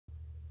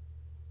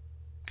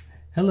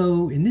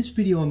Hello, in this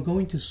video I'm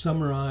going to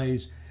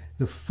summarize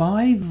the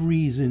 5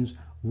 reasons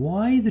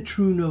why the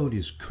true node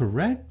is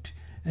correct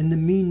and the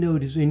mean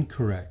node is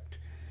incorrect.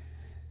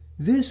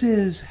 This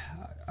is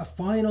a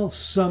final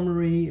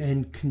summary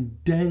and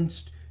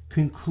condensed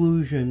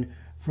conclusion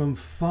from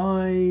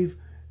 5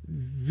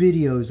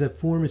 videos that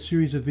form a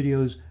series of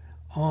videos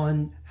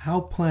on how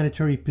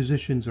planetary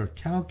positions are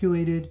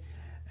calculated,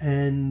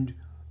 and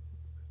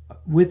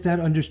with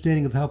that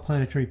understanding of how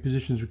planetary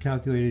positions are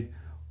calculated,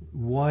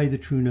 why the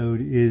true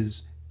node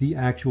is the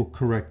actual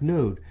correct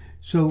node.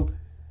 So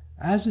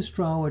as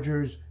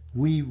astrologers,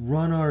 we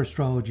run our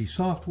astrology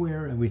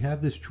software and we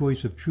have this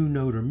choice of true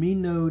node or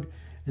mean node,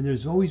 and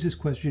there's always this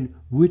question,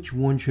 which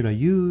one should I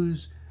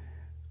use?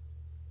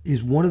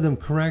 Is one of them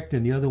correct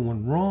and the other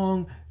one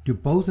wrong? Do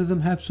both of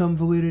them have some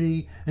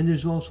validity? And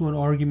there's also an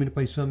argument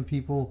by some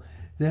people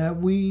that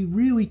we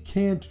really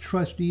can't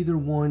trust either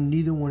one.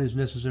 Neither one is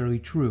necessarily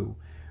true.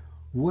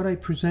 What I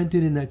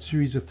presented in that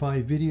series of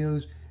 5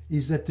 videos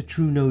is that the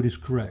true node is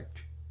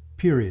correct,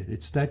 period.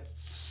 It's that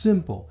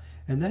simple.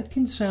 And that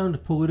can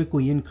sound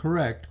politically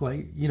incorrect,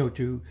 like,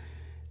 to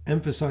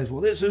emphasize,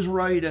 well, this is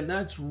right and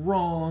that's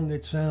wrong.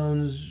 It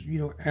sounds,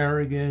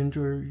 arrogant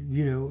or,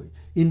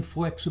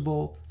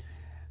 inflexible.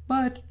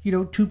 But,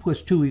 2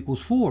 plus 2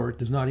 equals 4. It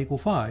does not equal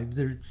 5.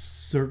 There's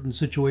certain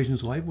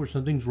situations in life where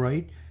something's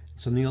right,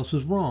 something else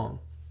is wrong.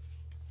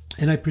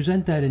 And I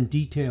present that in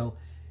detail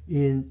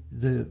in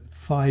the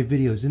 5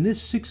 videos. In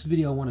this 6th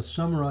video, I want to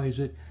summarize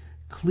it,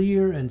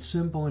 clear and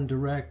simple and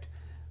direct,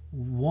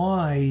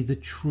 why the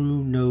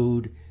true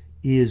node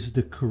is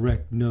the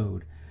correct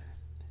node.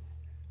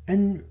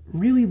 And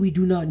really, we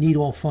do not need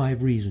all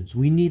 5 reasons.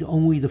 We need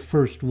only the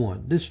first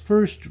one. This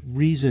first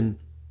reason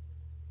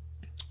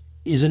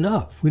is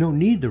enough. We don't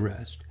need the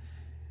rest.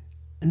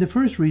 And the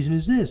first reason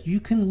is this: you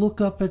can look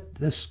up at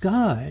the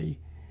sky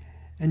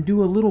and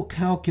do a little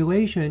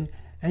calculation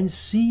and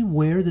see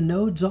where the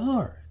nodes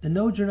are. The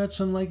nodes are not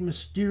some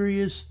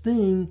mysterious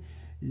thing.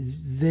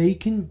 They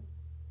can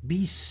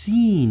be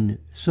seen,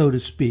 so to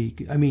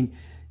speak. I mean,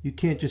 you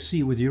can't just see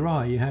it with your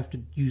eye. You have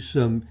to use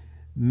some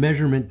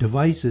measurement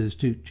devices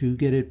to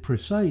get it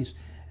precise.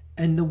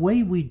 And the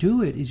way we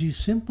do it is you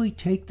simply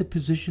take the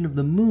position of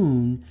the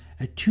moon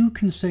at 2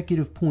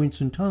 consecutive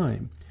points in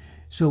time.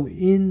 So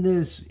in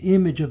this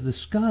image of the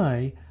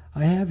sky,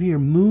 I have here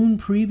moon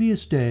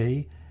previous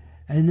day,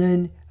 and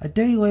then a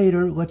day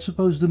later, let's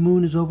suppose the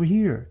moon is over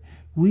here.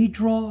 We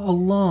draw a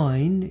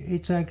line.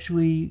 It's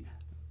actually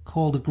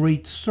called a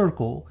great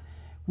circle.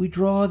 We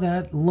draw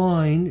that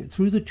line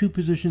through the 2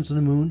 positions of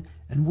the moon,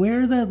 and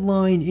where that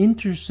line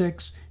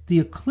intersects the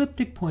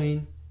ecliptic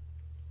plane,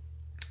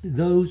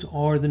 those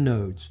are the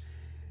nodes.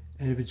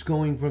 And if it's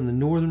going from the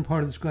northern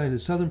part of the sky to the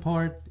southern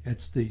part,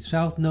 it's the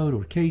south node,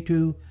 or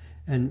K2,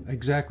 and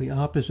exactly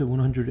opposite,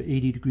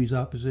 180 degrees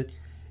opposite,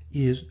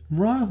 is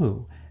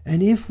Rahu.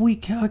 And if we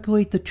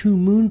calculate the 2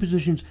 moon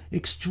positions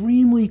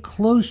extremely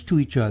close to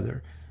each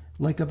other,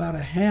 like about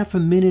a half a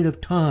minute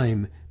of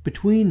time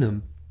between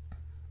them,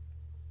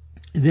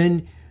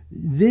 then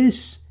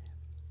this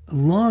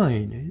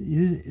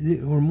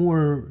line, or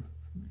more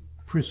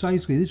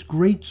precisely, this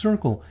great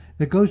circle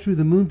that goes through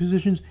the moon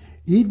positions,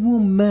 it will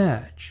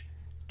match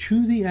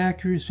to the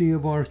accuracy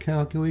of our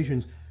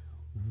calculations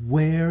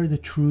where the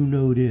true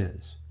node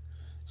is.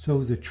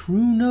 So the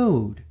true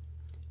node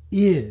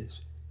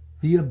is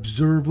the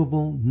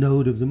observable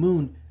node of the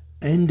moon.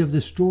 End of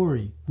the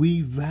story.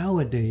 We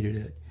validated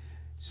it.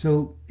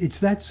 So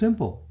it's that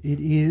simple. It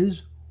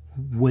is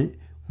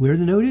where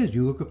the node is.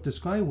 You look up the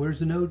sky, where's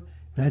the node?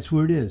 That's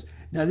where it is.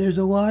 Now there's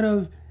a lot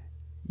of,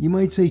 you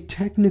might say,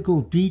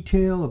 technical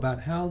detail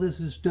about how this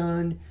is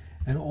done,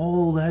 and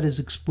all that is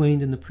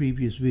explained in the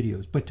previous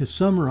videos. But to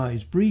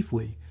summarize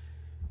briefly,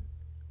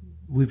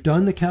 we've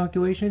done the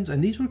calculations,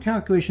 and these were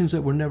calculations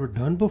that were never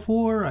done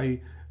before.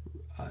 I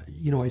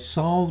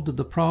solved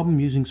the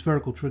problem using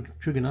spherical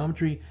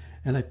trigonometry,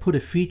 and I put a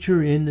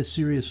feature in the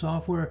Sirius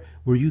software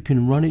where you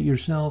can run it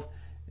yourself,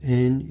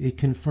 and it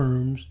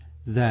confirms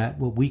that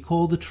what we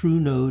call the true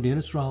node in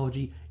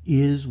astrology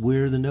is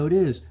where the node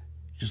is.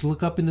 Just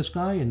look up in the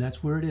sky and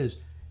that's where it is.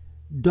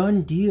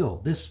 Done deal.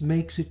 This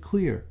makes it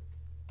clear.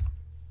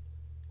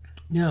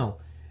 Now,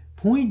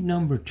 point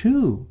number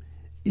 2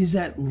 is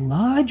that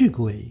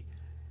logically,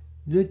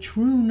 the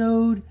true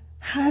node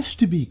has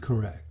to be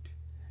correct.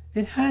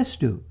 It has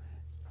to.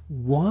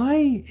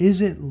 Why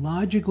is it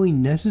logically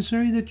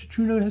necessary that the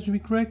true node has to be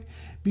correct?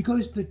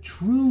 Because the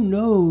true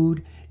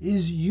node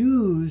is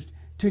used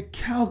to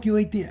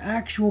calculate the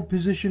actual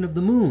position of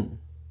the moon.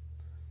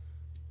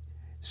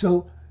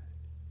 So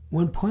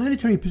when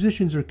planetary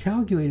positions are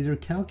calculated, they're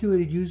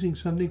calculated using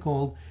something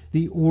called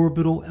the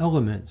orbital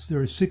elements. There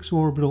are 6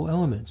 orbital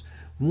elements.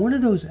 One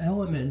of those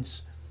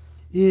elements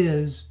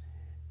is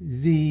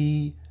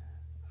the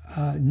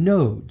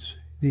nodes,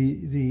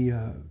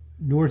 the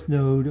north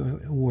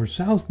node or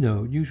south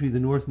node. Usually the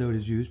north node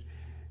is used,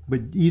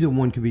 but either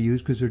one can be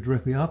used because they're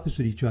directly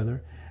opposite each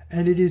other.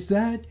 And it is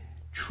that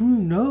true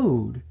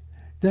node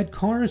that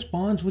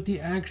corresponds with the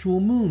actual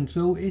moon.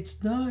 So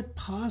it's not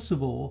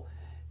possible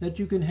that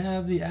you can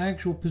have the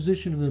actual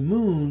position of the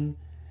moon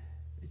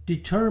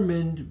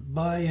determined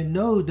by a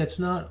node that's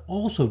not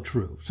also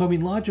true. So, I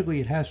mean, logically,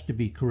 it has to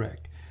be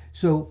correct.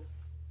 So,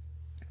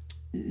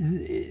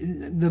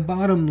 the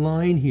bottom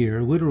line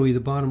here, literally the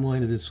bottom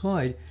line of this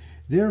slide,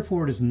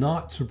 therefore, it is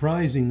not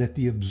surprising that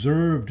the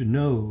observed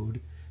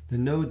node, the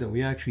node that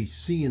we actually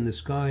see in the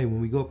sky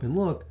when we go up and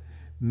look,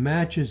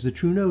 matches the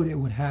true node. It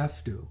would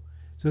have to.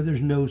 So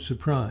there's no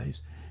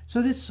surprise.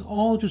 So this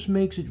all just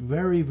makes it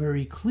very,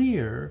 very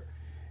clear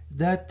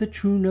that the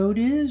true node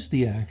is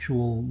the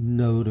actual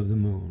node of the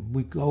moon.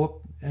 We go up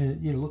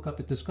and look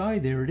up at the sky,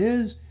 there it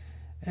is,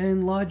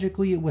 and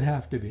logically it would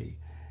have to be.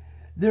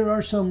 There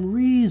are some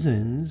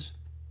reasons,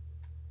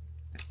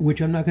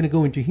 which I'm not going to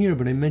go into here,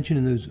 but I mentioned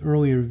in those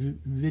earlier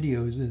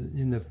videos,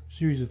 in the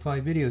series of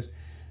 5 videos,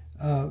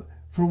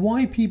 for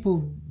why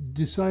people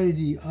decided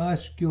the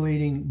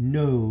osculating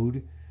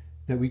node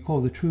that we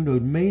call the true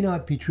node may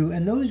not be true.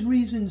 And those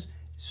reasons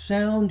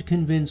sound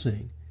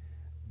convincing,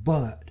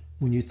 but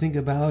when you think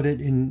about it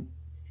in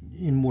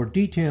more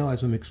detail,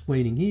 as I'm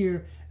explaining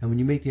here, and when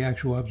you make the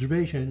actual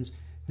observations,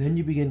 then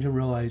you begin to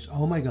realize,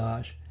 oh my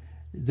gosh,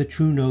 the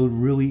true node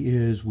really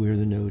is where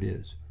the node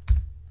is.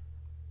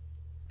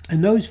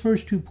 And those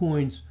first 2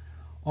 points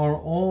are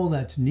all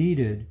that's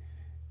needed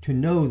to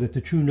know that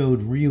the true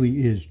node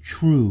really is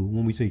true.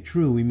 When we say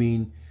true, we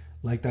mean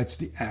like that's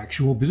the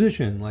actual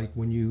position. Like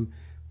when you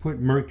put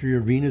Mercury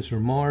or Venus or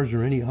Mars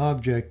or any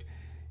object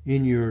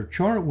in your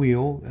chart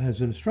wheel as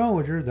an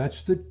astrologer,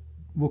 that's the,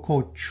 we'll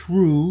call it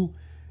true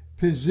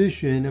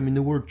position. I mean,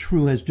 the word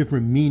true has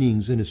different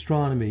meanings in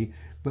astronomy,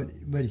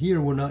 but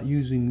here we're not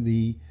using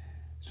the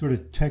sort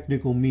of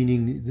technical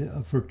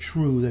meaning for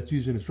true that's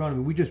used in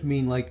astronomy. We just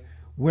mean like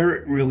where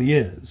it really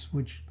is,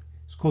 which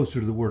is closer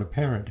to the word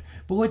apparent.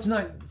 But let's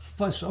not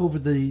fuss over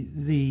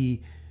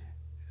the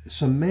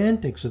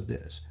semantics of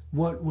this.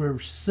 What we're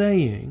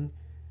saying,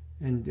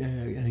 and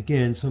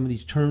again, some of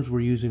these terms we're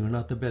using are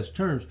not the best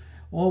terms.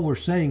 All we're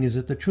saying is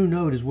that the true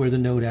node is where the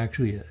node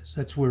actually is.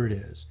 That's where it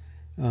is.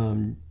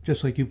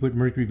 Just like you put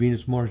Mercury,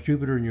 Venus, Mars,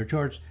 Jupiter in your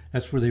charts,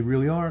 that's where they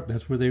really are.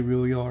 That's where they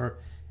really are,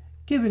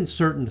 given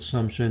certain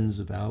assumptions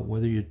about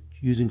whether you're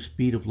using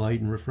speed of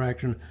light and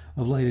refraction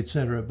of light,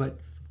 etc. But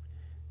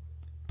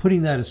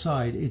putting that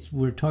aside,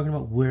 we're talking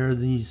about where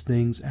these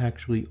things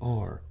actually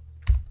are.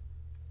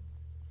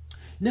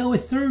 Now, a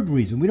third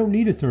reason. We don't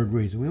need a third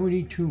reason. We only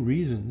need 2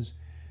 reasons.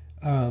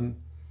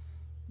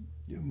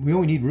 We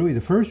only need really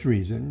the first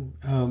reason,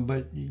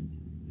 but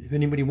if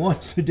anybody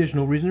wants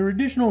additional reason, there are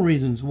additional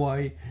reasons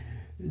why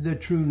the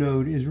true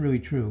node is really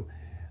true.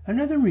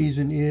 Another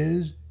reason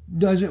is,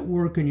 does it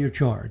work in your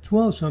charts?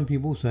 Well, some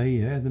people say,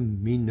 yeah, the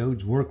mean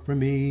nodes work for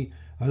me.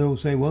 Others will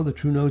say, well, the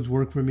true nodes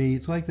work for me.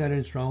 It's like that in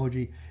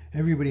astrology.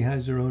 Everybody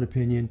has their own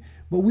opinion.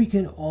 But we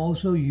can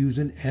also use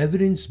an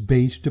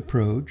evidence-based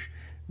approach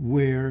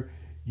where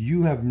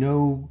you have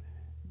no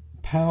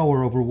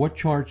power over what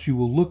charts you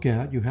will look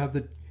at. You have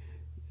the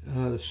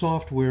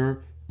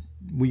software.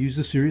 We use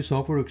the Sirius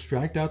software to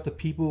extract out the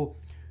people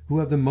who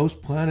have the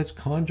most planets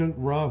conjunct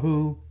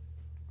Rahu,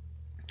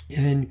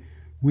 and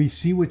we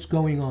see what's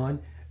going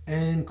on.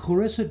 And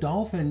Clarissa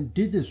Dolphin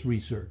did this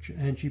research,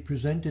 and she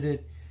presented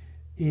it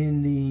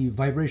in the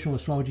Vibrational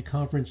Astrology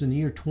Conference in the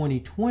year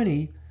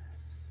 2020,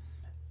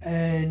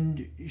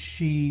 and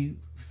she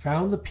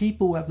found the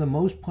people who have the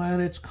most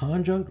planets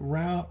conjunct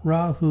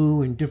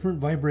Rahu in different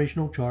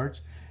vibrational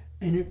charts,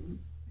 and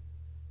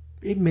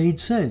it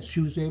made sense.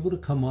 She was able to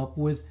come up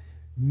with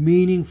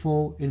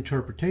meaningful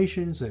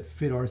interpretations that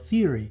fit our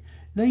theory.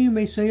 Now you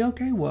may say,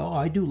 okay, well,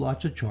 I do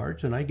lots of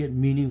charts and I get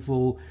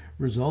meaningful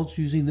results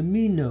using the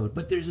mean node,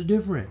 but there's a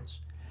difference.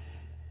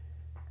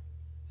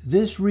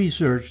 This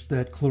research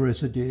that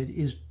Clarissa did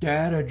is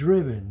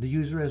data-driven. The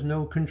user has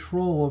no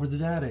control over the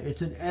data.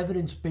 It's an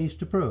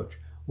evidence-based approach.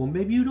 Well,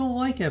 maybe you don't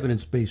like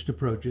evidence-based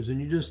approaches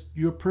and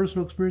your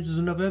personal experience is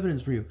enough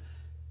evidence for you.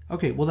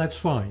 Okay, well, that's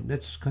fine.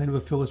 That's kind of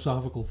a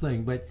philosophical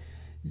thing, but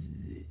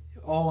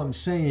all I'm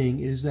saying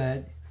is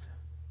that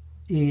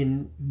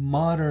in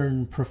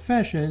modern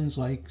professions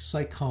like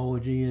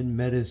psychology and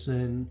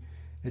medicine,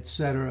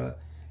 etc.,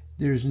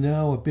 there's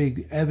now a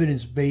big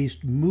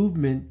evidence-based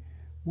movement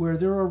where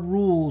there are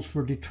rules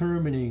for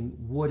determining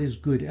what is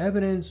good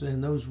evidence,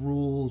 and those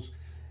rules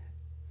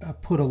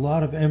put a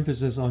lot of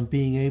emphasis on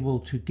being able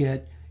to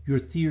get your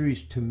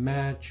theories to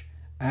match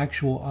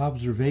actual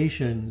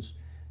observations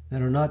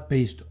that are not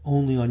based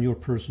only on your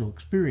personal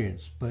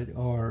experience, but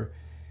are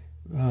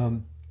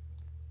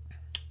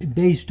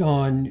based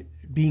on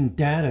being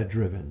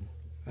data-driven,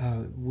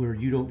 where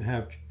you don't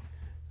have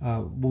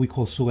what we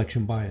call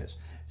selection bias.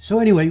 So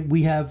anyway,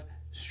 we have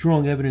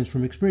strong evidence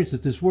from experience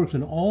that this works,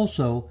 and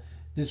also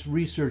this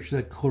research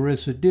that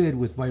Clarissa did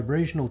with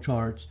vibrational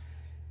charts,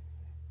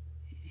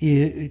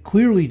 it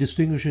clearly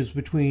distinguishes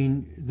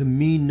between the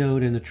mean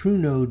node and the true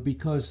node,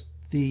 because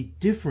the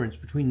difference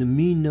between the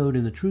mean node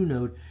and the true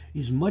node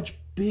is much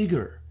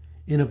bigger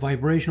in a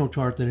vibrational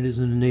chart than it is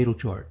in a natal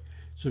chart.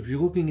 So if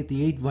you're looking at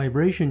the 8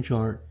 vibration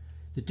chart,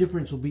 the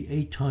difference will be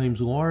 8 times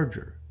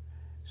larger.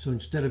 So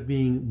instead of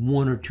being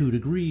 1 or 2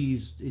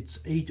 degrees, it's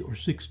 8 or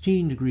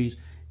 16 degrees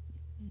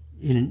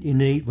in an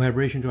innate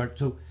vibration chart.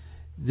 So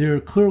they're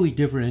clearly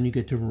different and you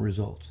get different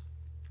results.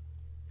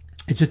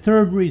 It's a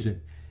third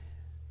reason.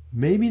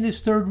 Maybe this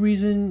third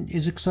reason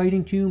is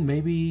exciting to you.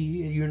 Maybe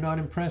you're not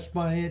impressed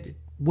by it.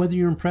 Whether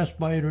you're impressed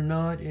by it or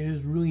not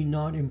is really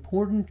not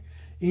important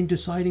in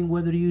deciding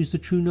whether to use the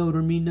true node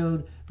or mean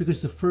node,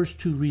 because the first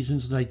 2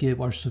 reasons that I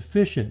give are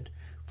sufficient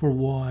for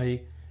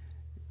why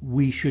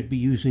we should be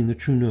using the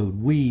true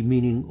node. We,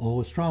 meaning all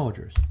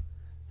astrologers.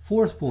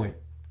 Fourth point.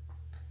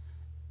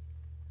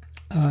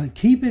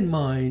 Keep in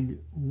mind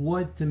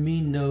what the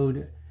mean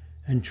node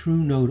and true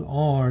node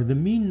are. The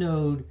mean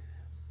node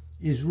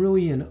is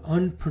really an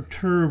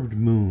unperturbed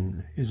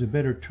moon, is a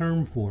better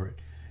term for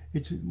it.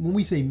 When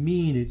we say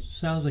mean, it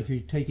sounds like you're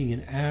taking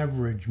an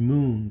average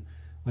moon,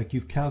 like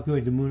you've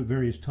calculated the moon at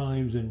various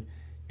times and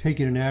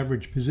taken an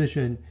average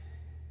position.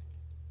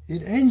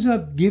 It ends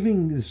up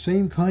giving the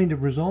same kind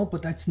of result,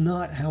 but that's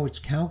not how it's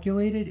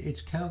calculated.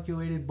 It's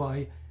calculated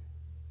by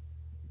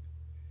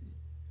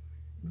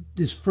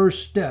this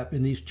first step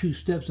in these 2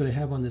 steps that I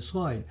have on this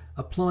slide,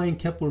 applying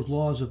Kepler's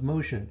laws of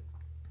motion.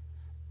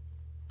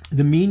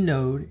 The mean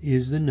node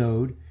is the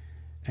node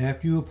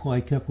after you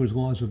apply Kepler's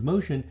laws of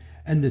motion,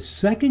 and the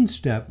second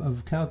step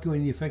of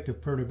calculating the effect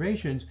of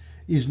perturbations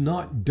is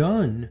not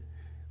done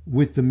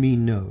with the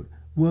mean node.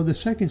 Well, the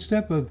second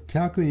step of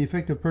calculating the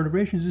effect of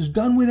perturbations is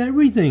done with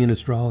everything in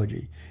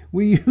astrology.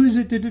 We use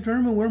it to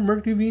determine where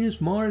Mercury, Venus,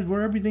 Mars,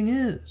 where everything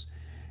is.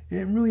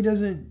 It really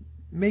doesn't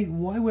make,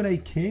 why would I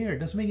care? It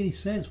doesn't make any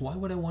sense. Why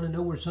would I want to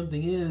know where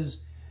something is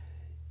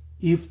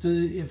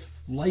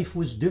if life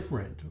was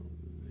different?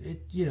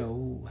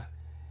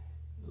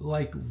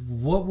 Like,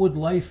 what would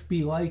life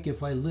be like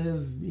if I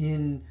live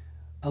in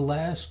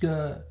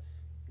Alaska,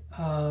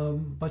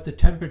 but the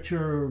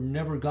temperature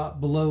never got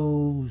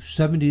below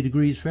 70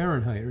 degrees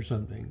Fahrenheit or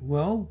something?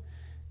 Well,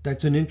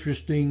 that's an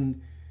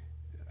interesting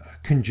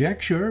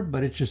conjecture,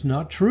 but it's just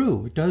not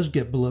true. It does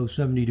get below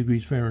 70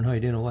 degrees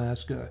Fahrenheit in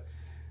Alaska.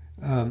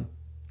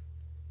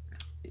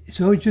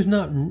 So it's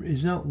not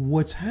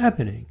what's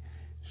happening.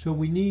 So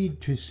we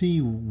need to see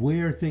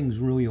where things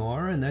really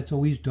are, and that's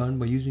always done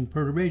by using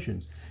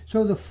perturbations.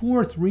 So the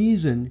fourth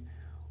reason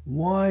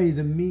why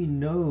the mean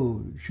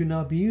node should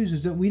not be used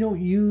is that we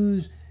don't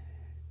use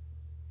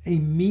a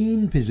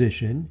mean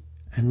position,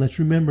 and let's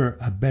remember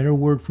a better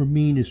word for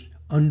mean is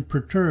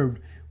unperturbed.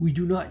 We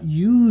do not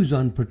use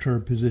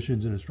unperturbed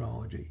positions in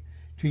astrology.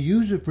 To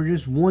use it for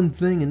just one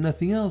thing and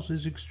nothing else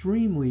is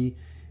extremely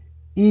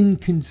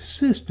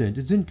inconsistent.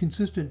 It's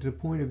inconsistent to the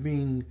point of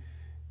being,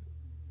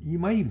 you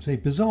might even say,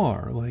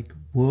 bizarre. Like,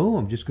 well,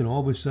 I'm just going to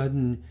all of a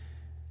sudden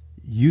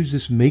use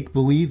this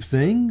make-believe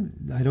thing.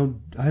 I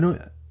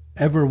don't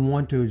ever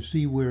want to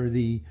see where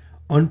the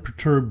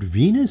unperturbed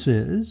Venus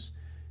is.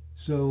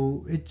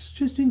 So it's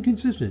just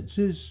inconsistent.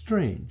 It's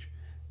strange,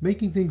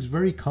 making things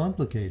very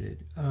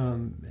complicated.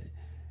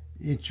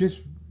 It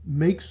just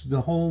makes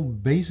the whole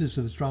basis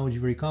of astrology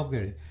very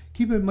complicated.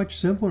 Keep it much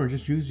simpler and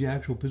just use the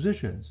actual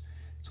positions.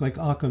 It's like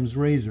Occam's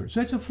razor. So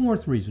that's a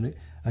fourth reason.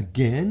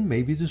 Again,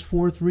 maybe this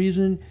fourth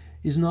reason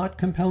is not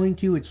compelling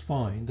to you. It's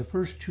fine. The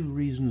first 2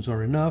 reasons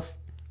are enough.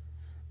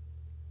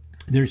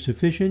 They're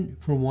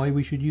sufficient for why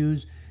we should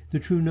use the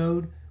true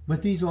node,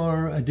 but these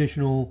are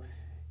additional,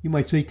 you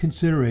might say,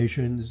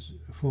 considerations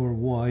for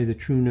why the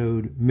true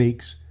node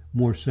makes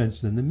more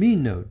sense than the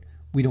mean node.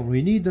 We don't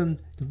really need them.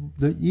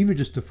 Even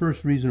just the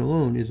first reason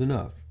alone is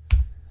enough.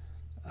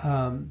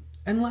 And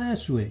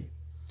lastly,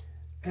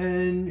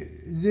 and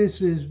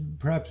this is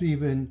perhaps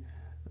even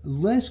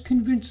less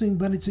convincing,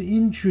 but it's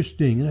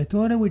interesting, and I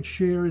thought I would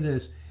share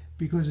this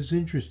because it's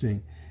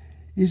interesting,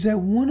 is that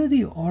one of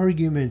the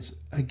arguments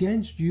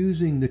against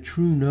using the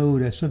true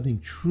node as something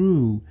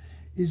true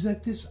is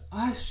that this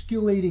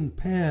osculating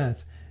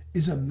path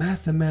is a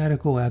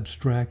mathematical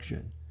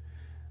abstraction.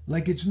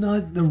 Like, it's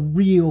not the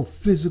real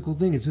physical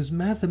thing. It's this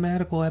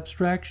mathematical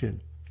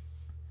abstraction.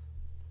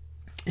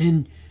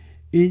 And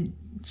it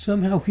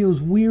somehow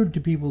feels weird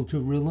to people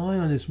to rely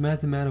on this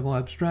mathematical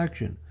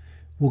abstraction.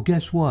 Well,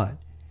 guess what?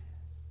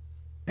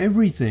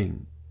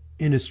 Everything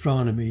in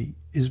astronomy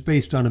is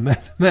based on a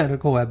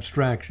mathematical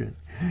abstraction.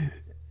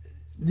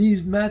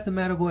 These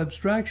mathematical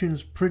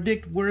abstractions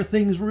predict where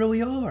things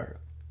really are.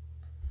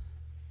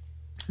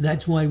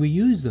 That's why we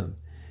use them.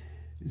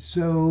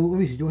 So let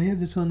me see, do I have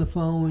this on the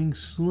following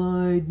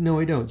slide? No,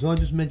 I don't, so I'll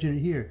just mention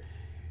it here.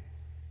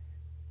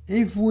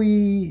 If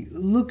we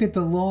look at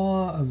the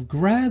law of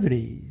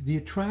gravity, the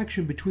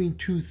attraction between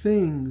 2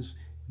 things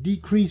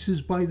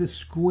decreases by the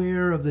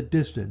square of the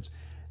distance.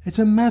 It's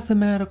a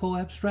mathematical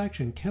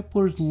abstraction.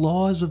 Kepler's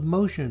laws of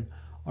motion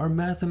are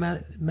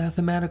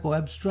mathematical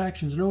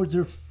abstractions. In other words,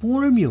 they're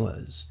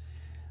formulas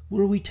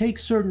where we take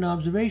certain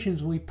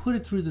observations and we put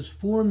it through this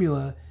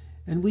formula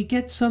and we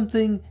get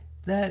something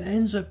that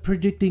ends up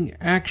predicting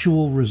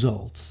actual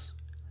results.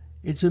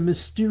 It's a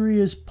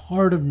mysterious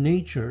part of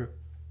nature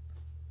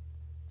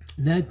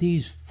that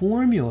these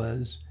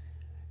formulas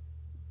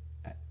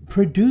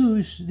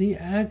produce the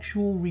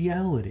actual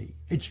reality.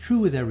 It's true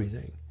with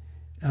everything.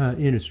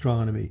 in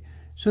astronomy.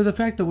 So the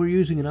fact that we're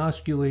using an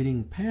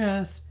osculating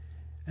path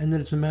and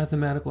that it's a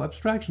mathematical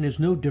abstraction is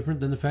no different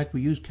than the fact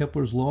we use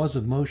Kepler's laws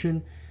of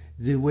motion.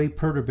 The way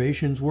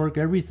perturbations work,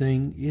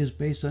 everything is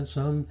based on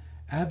some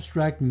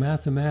abstract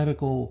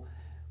mathematical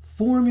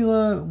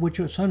formula, which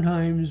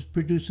sometimes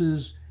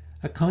produces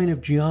a kind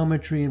of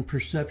geometry and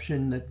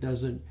perception that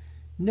doesn't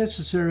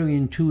necessarily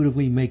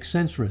intuitively make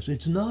sense for us.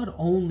 It's not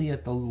only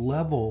at the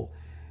level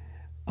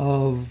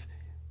of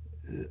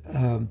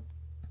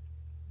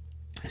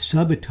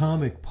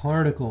subatomic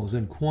particles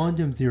and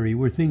quantum theory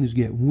where things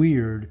get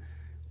weird,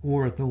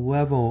 or at the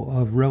level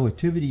of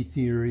relativity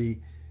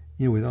theory,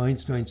 with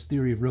Einstein's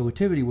theory of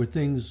relativity, where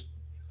things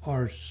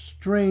are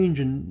strange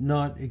and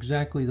not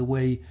exactly the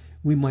way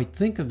we might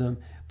think of them.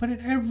 But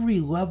at every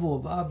level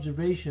of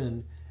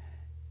observation,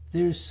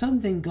 there's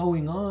something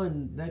going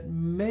on that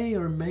may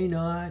or may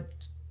not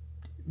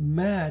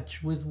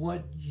match with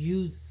what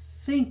you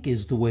think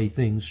is the way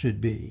things should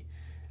be.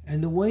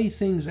 And the way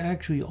things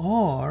actually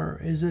are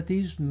is that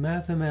these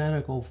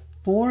mathematical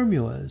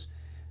formulas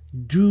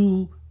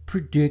do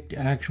predict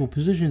actual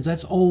positions.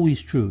 That's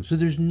always true. So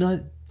there's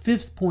not,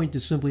 fifth point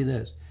is simply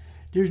this.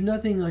 There's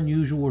nothing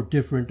unusual or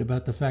different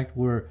about the fact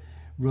we're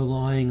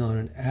relying on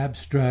an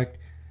abstract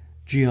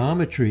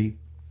geometry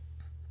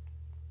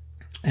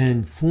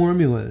and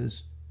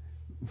formulas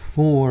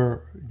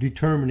for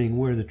determining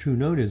where the true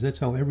node is. That's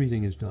how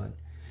everything is done.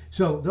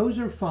 So those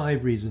are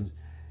 5 reasons.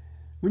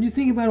 When you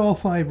think about all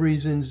 5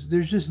 reasons,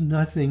 there's just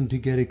nothing to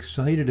get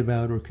excited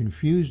about or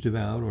confused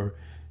about or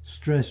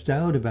stressed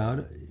out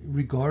about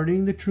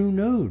regarding the true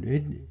node.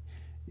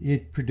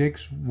 It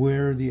predicts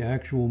where the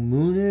actual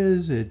moon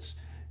is. It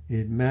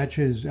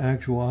matches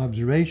actual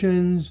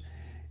observations.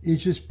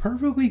 It's just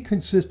perfectly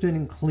consistent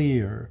and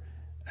clear,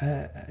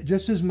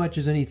 just as much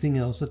as anything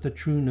else, that the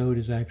true node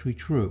is actually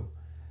true.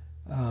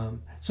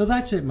 So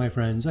that's it, my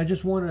friends. I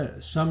just want to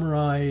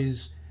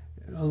summarize,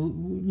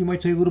 you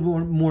might say a little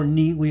bit more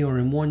neatly or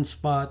in one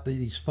spot,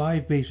 these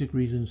 5 basic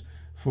reasons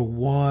for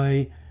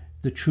why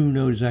the true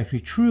node is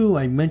actually true.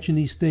 I mentioned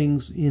these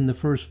things in the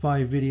first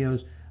 5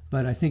 videos,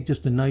 but I think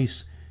just a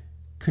nice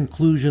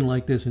conclusion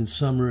like this in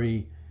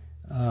summary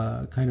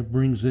kind of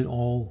brings it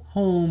all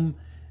home.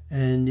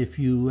 And if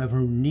you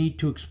ever need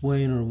to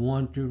explain or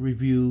want to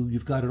review,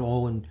 you've got it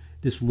all in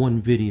this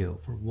one video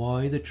for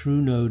why the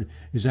true node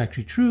is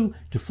actually true.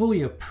 To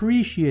fully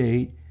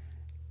appreciate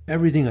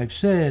everything I've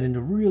said and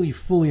to really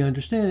fully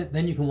understand it,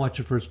 then you can watch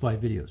the first 5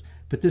 videos.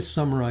 But this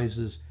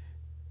summarizes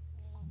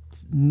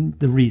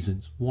the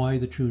reasons why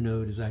the true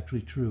node is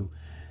actually true.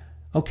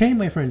 Okay,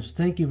 my friends,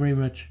 thank you very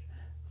much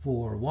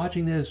for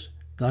watching this.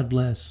 God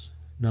bless.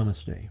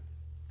 Namaste.